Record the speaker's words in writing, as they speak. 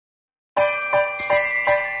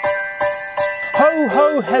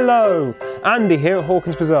Hello! Andy here at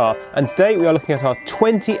Hawkin's Bazaar, and today we are looking at our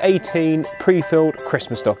 2018 pre-filled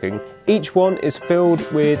Christmas stocking. Each one is filled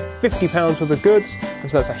with £50 worth of goods,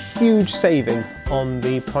 and so that's a huge saving on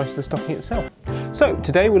the price of the stocking itself. So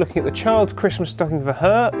today we're looking at the child's Christmas stocking for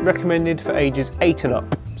her, recommended for ages 8 and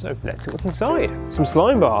up. So let's see what's inside. Some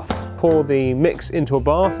slime bath. Pour the mix into a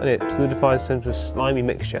bath and it solidifies into a slimy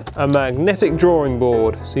mixture. A magnetic drawing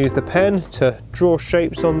board. So use the pen to draw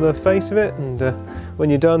shapes on the face of it, and when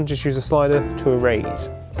you're done, just use a slider to erase.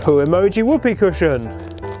 Poo emoji whoopee cushion.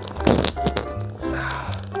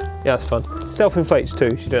 Yeah, that's fun. Self-inflates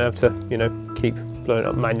too, so you don't have to, you know, keep blowing it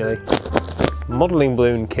up manually. Modelling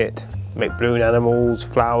balloon kit. Make balloon animals,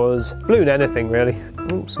 flowers, balloon anything really.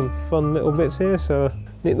 Ooh, some fun little bits here. So a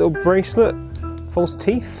neat little bracelet, false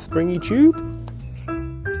teeth, springy tube.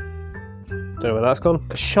 Don't know where that's gone.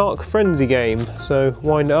 A shark frenzy game. So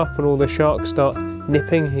wind it up and all the sharks start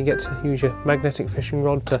nipping. You get to use your magnetic fishing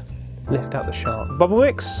rod to lift out the shark. Bubble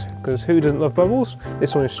mix, because who doesn't love bubbles?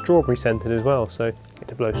 This one is strawberry scented as well, so you get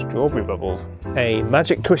to blow strawberry bubbles. A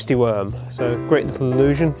magic twisty worm, so great little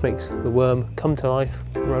illusion, makes the worm come to life,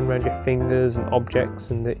 run around your fingers and objects,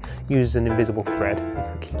 and it uses an invisible thread. That's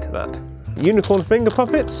the key to that. Unicorn finger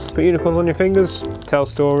puppets, put unicorns on your fingers, tell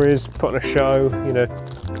stories, put on a show, you know,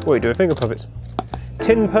 what you do with finger puppets.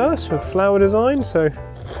 Tin purse with flower design, so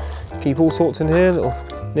keep all sorts in here, little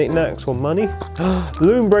knickknacks or money.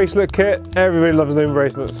 Loom bracelet kit, everybody loves loom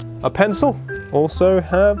bracelets. A pencil, also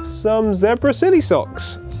have some zebra silly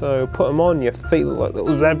socks. So put them on, your feet look like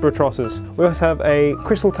little zebra trosses. We also have a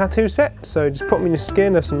crystal tattoo set, so just put them in your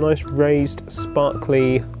skin, there's some nice raised,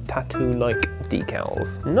 sparkly, tattoo-like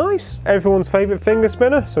decals. Nice! Everyone's favourite finger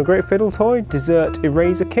spinner, so a great fiddle toy. Dessert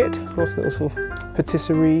eraser kit, lots of little sort of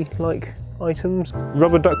patisserie-like items.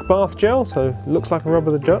 Rubber duck bath gel, so looks like a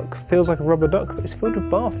rubber duck, feels like a rubber duck, but it's filled with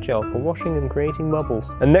bath gel for washing and creating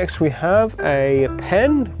bubbles. And next we have a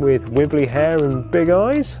pen with wibbly hair and big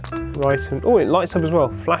eyes. Right, and oh, it lights up as well,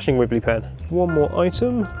 flashing wibbly pen. One more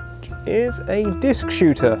item, which is a disc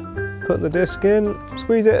shooter. Put the disc in,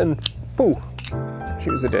 squeeze it, and pooh,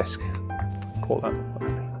 shoots the disc. Caught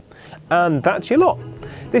that. And that's your lot.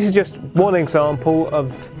 This is just one example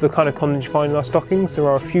of the kind of content you find in our stockings. There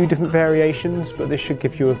are a few different variations, but this should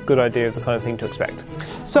give you a good idea of the kind of thing to expect.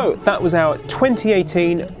 So that was our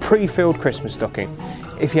 2018 pre-filled Christmas stocking.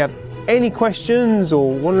 If you have any questions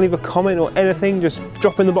or want to leave a comment or anything, just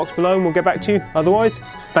drop in the box below and we'll get back to you. Otherwise,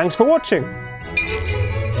 thanks for watching.